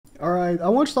Alright, I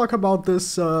want to talk about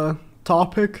this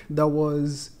topic that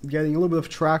was getting a little bit of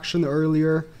traction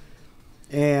earlier,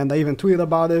 and I even tweeted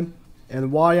about it, and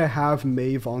why I have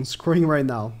Maeve on screen right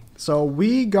now. So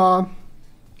we got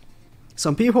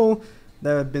some people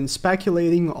that have been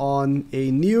speculating on a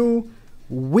new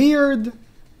weird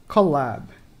collab.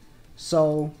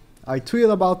 So I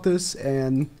tweeted about this,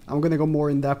 and I'm gonna go more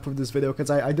in depth with this video because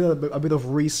I did a bit of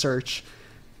research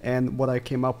and what I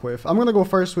came up with. I'm gonna go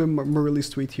first with Marili's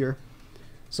tweet here.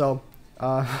 So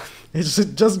it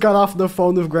just got off the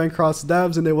phone with Grand Cross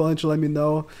devs, and they wanted to let me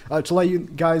know, to let you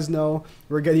guys know,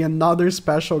 we're getting another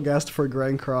special guest for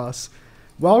Grand Cross.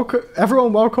 Welcome,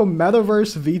 everyone! Welcome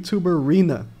Metaverse VTuber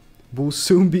Rena. Will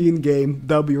soon be in game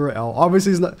WRL.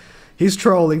 Obviously, he's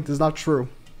trolling. This is not true.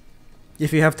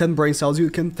 If you have 10 brain cells, you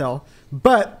can tell.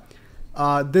 But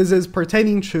this is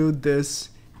pertaining to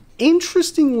this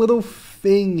interesting little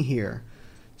thing here.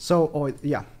 So, oh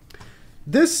yeah,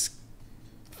 this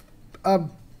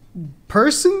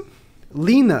person,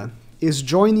 Lena, is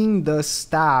joining the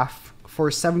staff for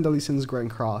 7 Deadly Sins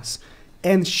Grand Cross,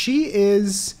 and she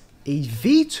is a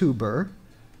VTuber,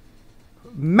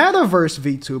 Metaverse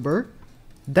VTuber,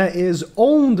 that is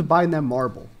owned by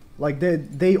Netmarble. Like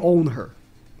they own her.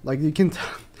 Like you can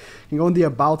go in the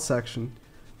about section.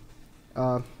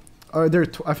 Or I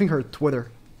think her Twitter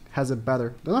has it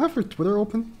better. Don't I have her Twitter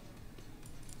open?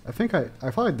 I thought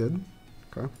I did.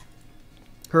 Okay.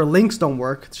 Her links don't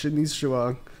work. She needs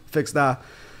to fix that.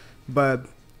 But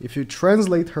if you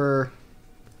translate her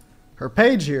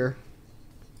page here,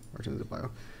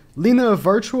 Lena, a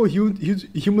virtual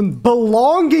human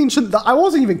belonging to... I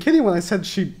wasn't even kidding when I said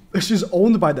she's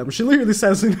owned by them. She literally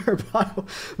says in her bio,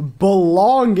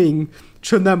 belonging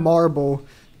to Netmarble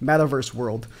Metaverse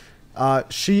world.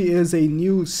 She is a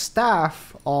new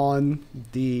staff on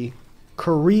the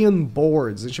Korean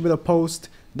boards, and she made a post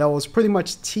that was pretty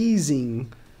much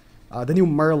teasing the new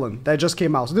Merlin that just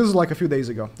came out. So this is like a few days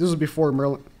ago. This was before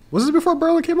Merlin. Was this before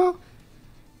Merlin came out?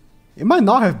 It might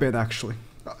not have been, actually.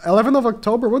 11th of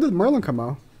October, when did Merlin come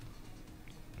out?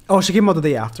 Oh, she came out the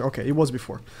day after. Okay, it was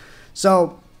before.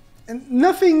 So,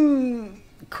 nothing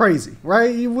crazy,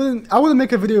 right? I wouldn't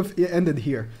make a video if it ended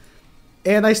here.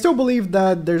 And I still believe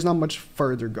that there's not much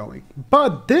further going.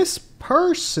 But this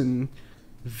person,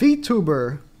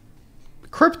 VTuber,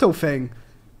 crypto thing,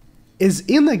 is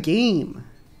in a game.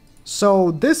 So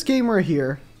this game right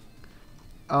here,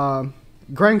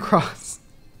 Grand Cross.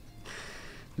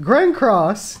 Grand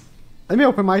Cross, let me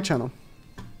open my channel,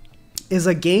 is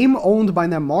a game owned by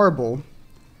Netmarble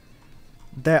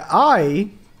that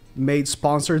I made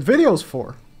sponsored videos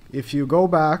for. If you go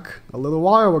back a little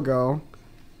while ago,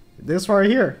 this right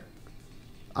here,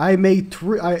 I made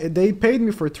they paid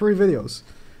me for 3 videos.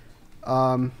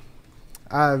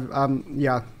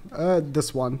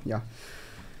 This one, yeah.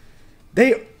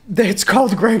 It's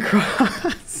called Grand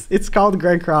Cross. It's called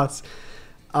Grand Cross.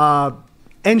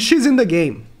 And she's in the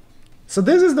game. So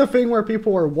this is the thing where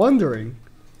people are wondering,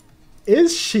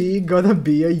 is she gonna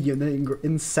be a unit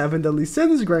in 7 Deadly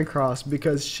Sins Grand Cross?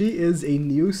 Because she is a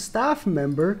new staff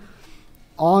member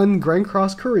on Grand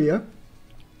Cross Korea.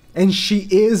 And she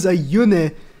is a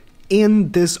unit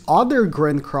in this other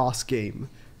Grand Cross game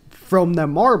from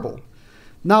Netmarble.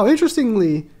 Now,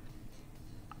 interestingly,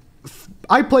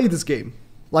 I played this game.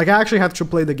 Like, I actually have to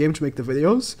play the game to make the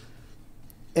videos.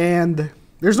 And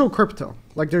there's no crypto.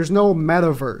 Like, there's no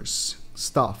metaverse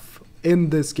stuff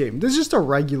in this game. This is just a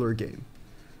regular game,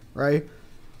 right?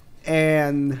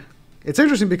 And it's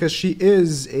interesting because she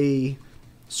is a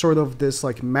sort of this,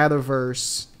 like,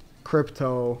 metaverse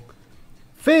crypto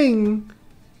thing,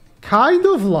 kind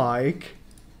of like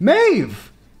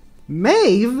Maeve.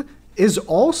 Maeve is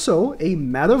also a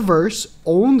metaverse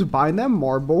owned by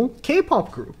Netmarble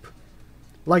K-pop group.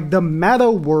 Like the Meta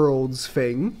Worlds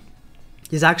thing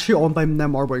is actually owned by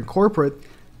Netmarble Incorporate,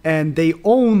 and they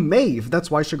own Maeve. That's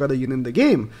why she got a unit in the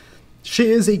game. She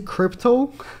is a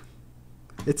crypto.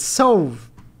 It's so...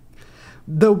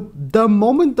 The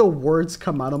moment the words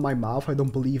come out of my mouth, I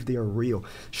don't believe they are real.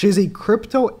 She's a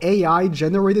crypto AI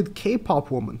generated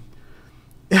K-pop woman.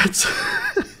 It's...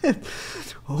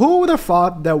 Who would have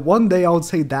thought that one day I would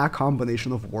say that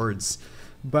combination of words?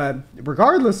 But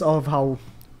regardless of how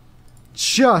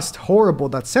just horrible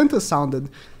that sentence sounded,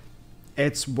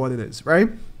 it's what it is, right?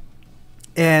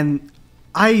 And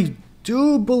I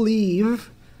do believe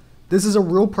this is a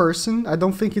real person. I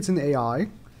don't think it's an AI.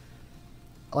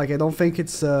 Like, I don't think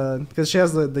it's, because she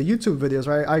has the YouTube videos,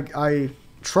 right? I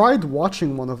tried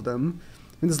watching one of them.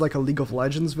 I think it's like a League of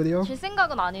Legends video. 질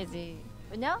생각은 아니지.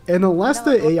 왜냐? And unless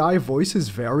the AI voice is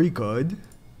very good,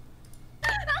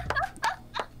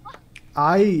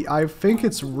 I think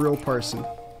it's a real person.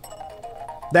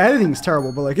 The editing's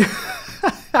terrible, but like...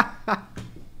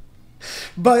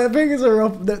 But I think it's a real...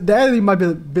 The editing might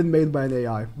have been made by an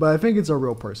AI, but I think it's a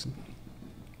real person.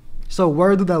 So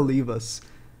where did that leave us?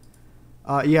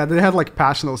 Yeah, they had like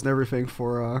patch notes and everything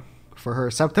for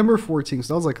her. September 14th,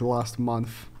 so that was like the last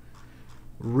month.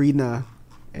 Rena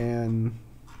and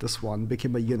this one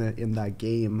became a unit in that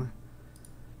game.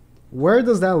 Where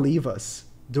does that leave us?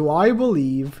 Do I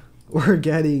believe we're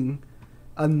getting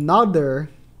another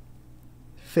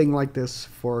thing like this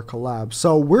for collab?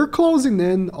 So we're closing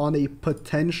in on a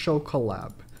potential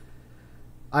collab.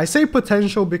 I say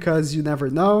potential because you never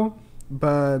know,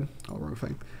 but... Oh, wrong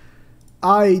thing.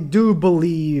 I do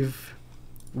believe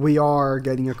we are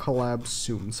getting a collab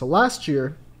soon. So last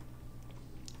year,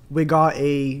 we got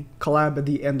a collab at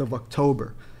the end of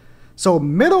October. So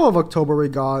middle of October, we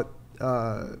got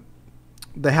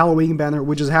the Halloween banner.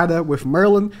 We just had that with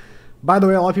Merlin. By the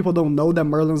way, a lot of people don't know that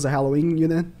Merlin's a Halloween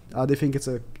unit. They think it's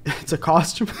a it's a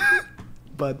costume,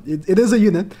 but it is a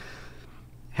unit.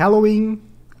 Halloween.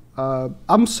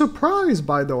 I'm surprised,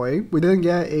 by the way, we didn't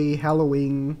get a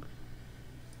Halloween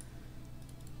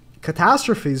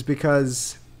catastrophes,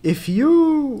 because if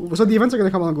you... So the events are going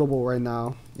to come on global right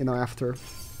now, you know, after...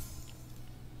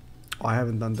 Oh, I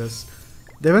haven't done this.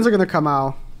 The events are going to come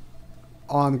out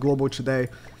on global today.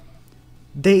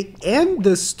 They end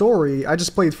this story, I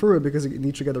just played through it because you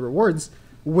need to get the rewards,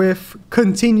 with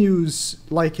continues,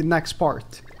 like, next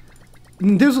part.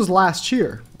 And this was last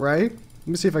year, right? Let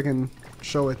me see if I can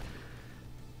show it.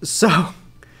 So,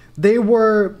 they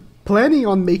were planning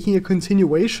on making a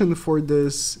continuation for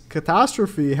this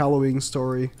catastrophe Halloween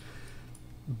story.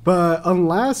 But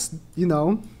unless, you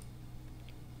know,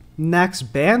 next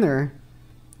banner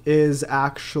is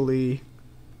actually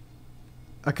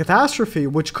a catastrophe,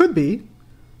 which could be,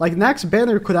 like, next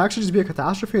banner could actually just be a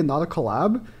catastrophe and not a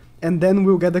collab, and then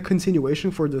we'll get the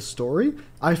continuation for this story.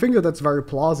 I think that that's very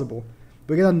plausible.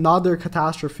 We get another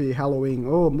catastrophe Halloween.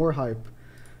 Oh, more hype.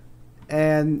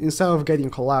 And instead of getting a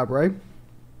collab, right?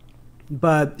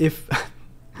 But if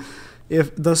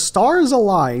the stars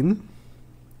align,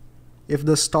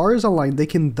 they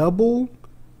can double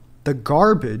the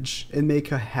garbage and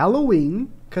make a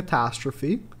Halloween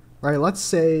catastrophe, right? Let's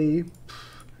say,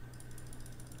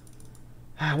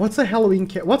 what's a Halloween?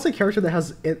 What's a character that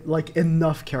has like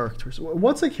enough characters?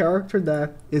 What's a character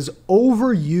that is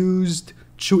overused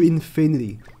to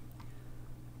infinity?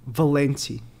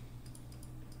 Valenti.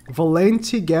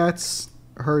 Valenti gets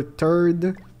her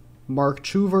third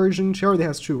Mark II version. She already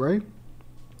has 2, right?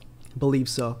 Believe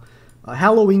so.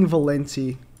 Halloween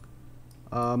Valenti,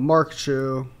 Mark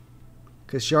II,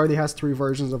 because she already has 3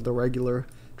 versions of the regular.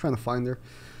 I'm trying to find her.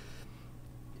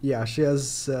 Yeah, she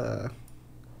has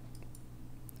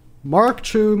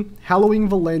Mark II, Halloween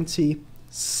Valenti,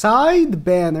 side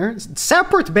banner,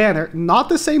 separate banner, not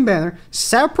the same banner,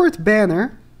 separate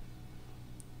banner,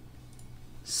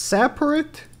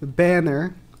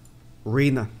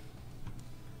 Rena.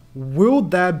 Will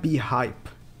that be hype?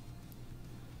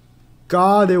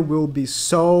 God, it will be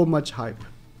so much hype.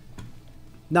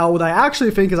 Now, what I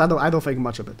actually think is I don't think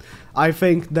much of it. I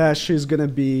think that she's gonna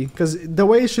be, because the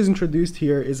way she's introduced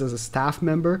here is as a staff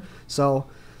member. So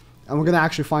I'm gonna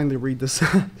actually finally read this.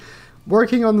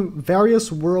 Working on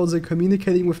various worlds and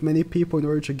communicating with many people in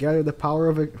order to gather the power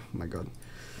of it. Oh my god.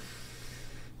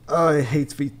 I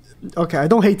hate Okay, I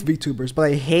don't hate VTubers, but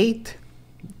I hate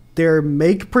their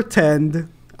make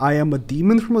pretend I am a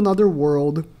demon from another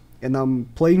world and I'm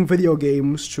playing video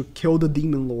games to kill the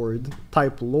demon lord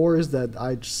type lores that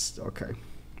I just... Okay.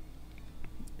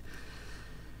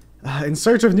 In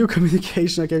search of new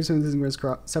communication, I gave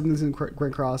 17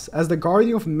 Grand Cross. As the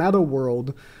guardian of Meta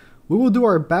World, we will do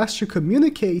our best to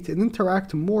communicate and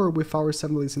interact more with our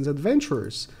 7 Sins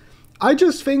adventurers. I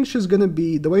just think she's gonna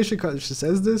be, the way she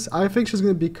says this, I think she's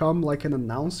gonna become like an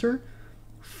announcer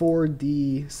for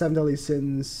the 7 Deadly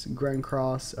Sins Grand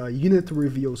Cross unit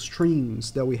reveal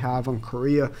streams that we have on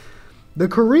Korea. The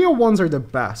Korea ones are the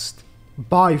best,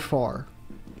 by far.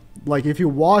 Like, if you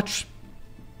watch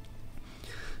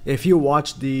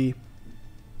the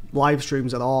live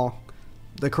streams at all,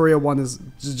 the Korea one just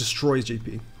destroys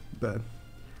GP. But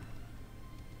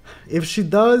if she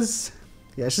does,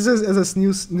 yeah, she says as a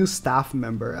new staff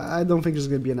member. I don't think she's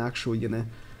gonna be an actual unit.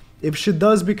 If she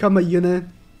does become a unit,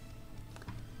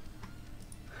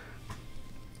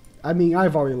 I mean,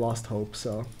 I've already lost hope,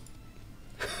 so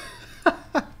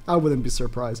I wouldn't be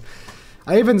surprised.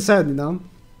 I even said, you know,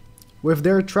 with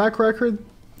their track record,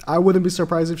 I wouldn't be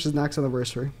surprised if she's next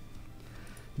anniversary.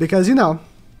 Because, you know,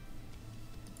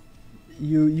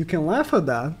 you can laugh at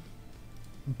that,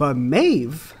 but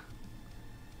Maeve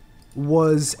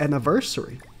was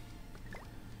anniversary.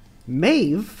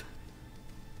 Maeve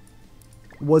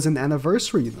was an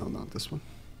anniversary. No, not this one.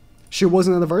 She was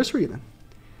an anniversary then.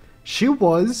 She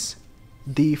was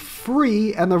the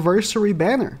free anniversary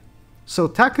banner. So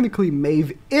technically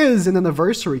Maeve is an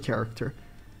anniversary character.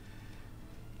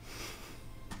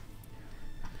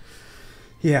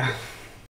 Yeah.